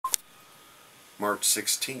March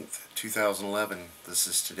 16th, 2011. This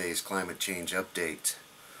is today's climate change update.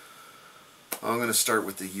 I'm going to start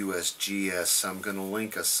with the USGS. I'm going to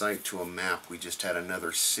link a site to a map. We just had another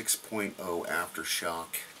 6.0 aftershock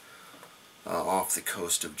off the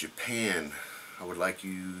coast of Japan. I would like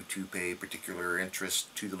you to pay particular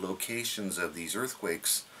interest to the locations of these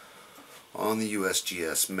earthquakes on the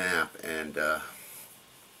USGS map, and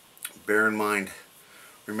bear in mind,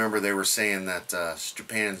 remember they were saying that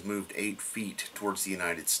Japan's moved 8 feet towards the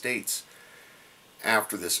United States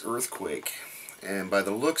after this earthquake, and by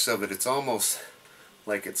the looks of it, it's almost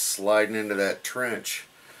like it's sliding into that trench.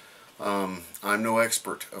 I'm no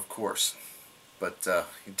expert, of course, but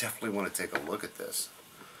you definitely want to take a look at this.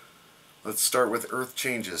 Let's start with Earth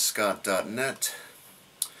Changes, Scott.net.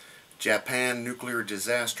 Japan nuclear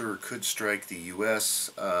disaster could strike the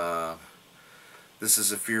U.S. This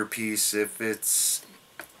is a fear piece if it's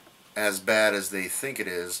as bad as they think it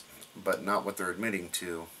is, but not what they're admitting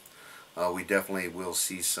to. We definitely will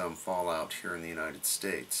see some fallout here in the United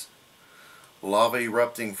States. Lava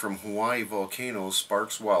erupting from Hawaii volcano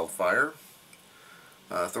sparks wildfire.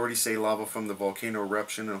 Authorities say lava from the volcano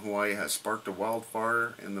eruption in Hawaii has sparked a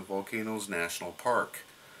wildfire in the volcano's national park.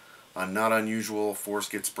 Not unusual,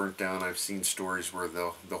 forest gets burnt down. I've seen stories where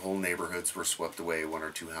the whole neighborhoods were swept away, 1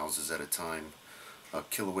 or 2 houses at a time.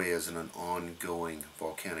 Kilauea is in an ongoing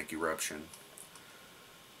volcanic eruption.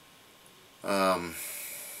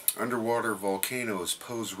 Underwater volcanoes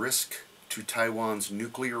pose risk to Taiwan's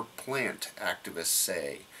nuclear plant, activists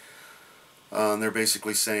say. They're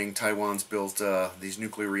basically saying Taiwan's built these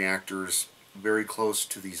nuclear reactors very close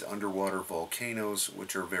to these underwater volcanoes,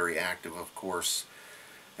 which are very active, of course,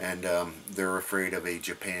 and they're afraid of a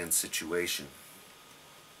Japan situation.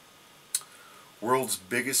 World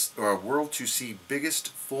to see biggest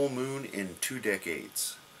full moon in 2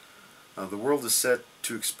 decades. The world is set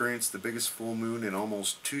to experience the biggest full moon in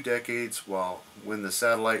almost 2 decades, when the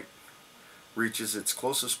satellite reaches its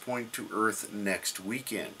closest point to Earth next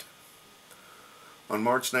weekend. On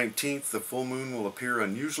March 19th, the full moon will appear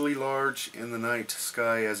unusually large in the night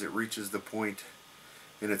sky as it reaches the point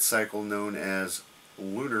in its cycle known as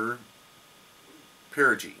lunar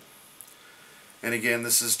perigee. And again,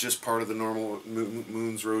 this is just part of the normal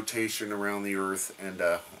moon's rotation around the Earth, and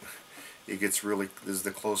it gets this is the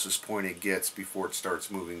closest point it gets before it starts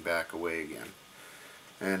moving back away again.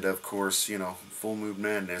 And of course, you know, full moon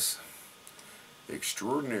madness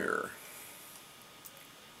extraordinaire.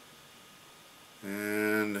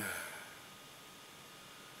 And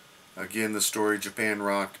again, the story: Japan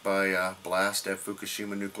rocked by blast at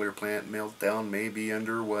Fukushima nuclear plant, meltdown may be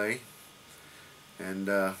underway. And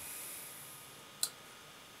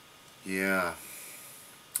yeah,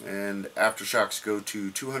 and aftershocks go to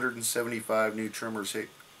 275 new tremors hit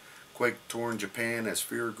quake-torn Japan as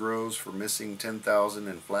fear grows for missing 10,000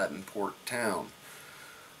 in flattened port town.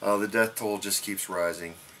 The death toll just keeps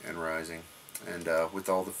rising and rising, and with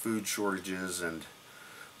all the food shortages and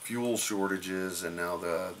fuel shortages, and now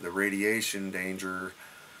the radiation danger,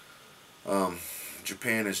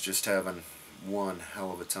 Japan is just having one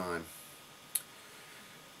hell of a time.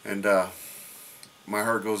 And my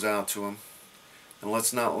heart goes out to them. And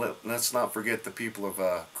let's not forget the people of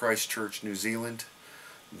Christchurch, New Zealand.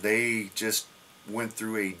 They just went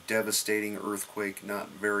through a devastating earthquake not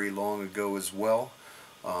very long ago as well.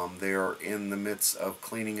 They are in the midst of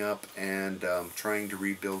cleaning up and trying to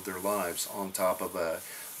rebuild their lives on top of a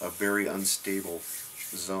very unstable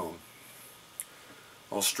zone.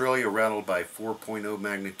 Australia rattled by 4.0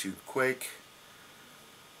 magnitude quake.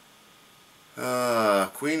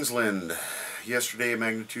 Queensland, yesterday a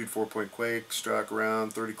magnitude 4 quake struck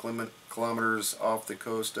around 30 kilometers off the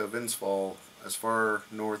coast of Innsfall, as far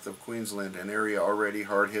north of Queensland, an area already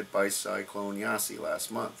hard hit by Cyclone Yasi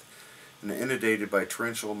last month and inundated by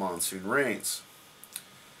torrential monsoon rains.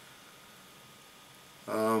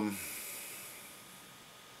 Yeah,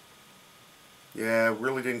 it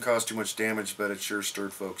really didn't cause too much damage, but it sure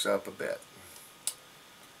stirred folks up a bit.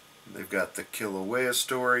 They've got the Kilauea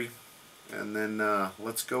story. And then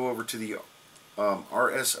let's go over to the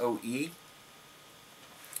RSOE.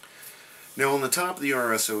 Now on the top of the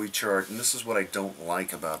RSOE chart, and this is what I don't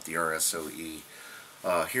like about the RSOE,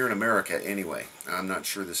 here in America anyway, I'm not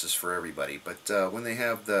sure this is for everybody, but when they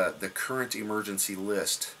have the current emergency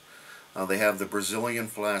list, they have the Brazilian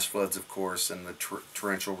flash floods, of course, and the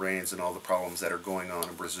torrential rains and all the problems that are going on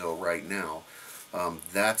in Brazil right now.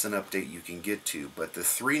 That's an update you can get to. But the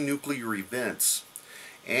 3 nuclear events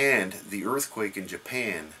and the earthquake in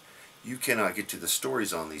Japan, you cannot get to the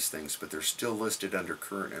stories on these things, but they're still listed under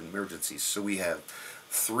current emergencies. So we have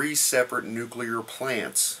 3 separate nuclear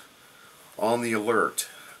plants on the alert.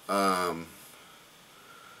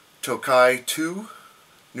 Tokai 2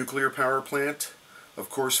 nuclear power plant,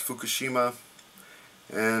 of course Fukushima,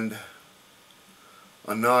 and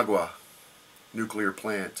Onagawa nuclear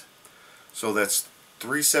plant. So that's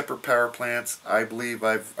 3 separate power plants. I believe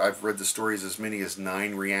I've read the stories as many as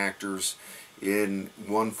 9 reactors in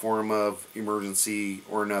one form of emergency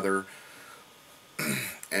or another.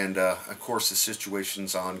 And of course the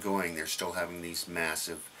situation's ongoing. They're still having these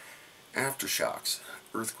massive aftershocks,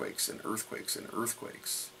 earthquakes and earthquakes and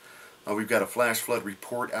earthquakes. We've got a flash flood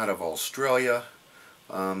report out of Australia,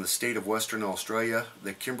 the state of Western Australia,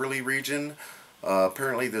 the Kimberley region.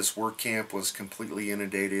 Apparently this work camp was completely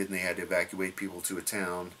inundated and they had to evacuate people to a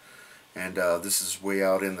town. And this is way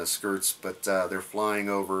out in the skirts, but they're flying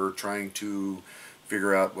over trying to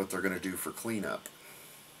figure out what they're going to do for cleanup.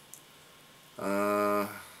 And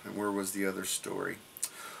where was the other story?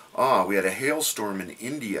 We had a hailstorm in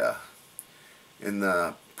India in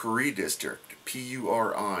the Puri district,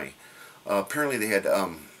 P-U-R-I. Apparently they had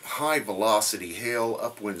high velocity hail,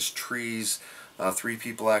 upwinds, trees. 3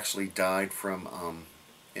 people actually died from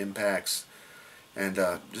impacts. And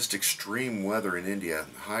just extreme weather in India.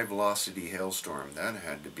 High velocity hailstorm. That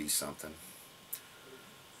had to be something.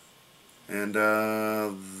 And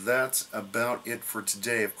that's about it for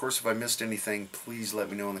today. Of course, if I missed anything, please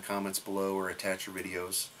let me know in the comments below or attach your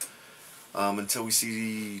videos. Until we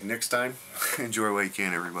see you next time, enjoy while you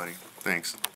can, everybody. Thanks.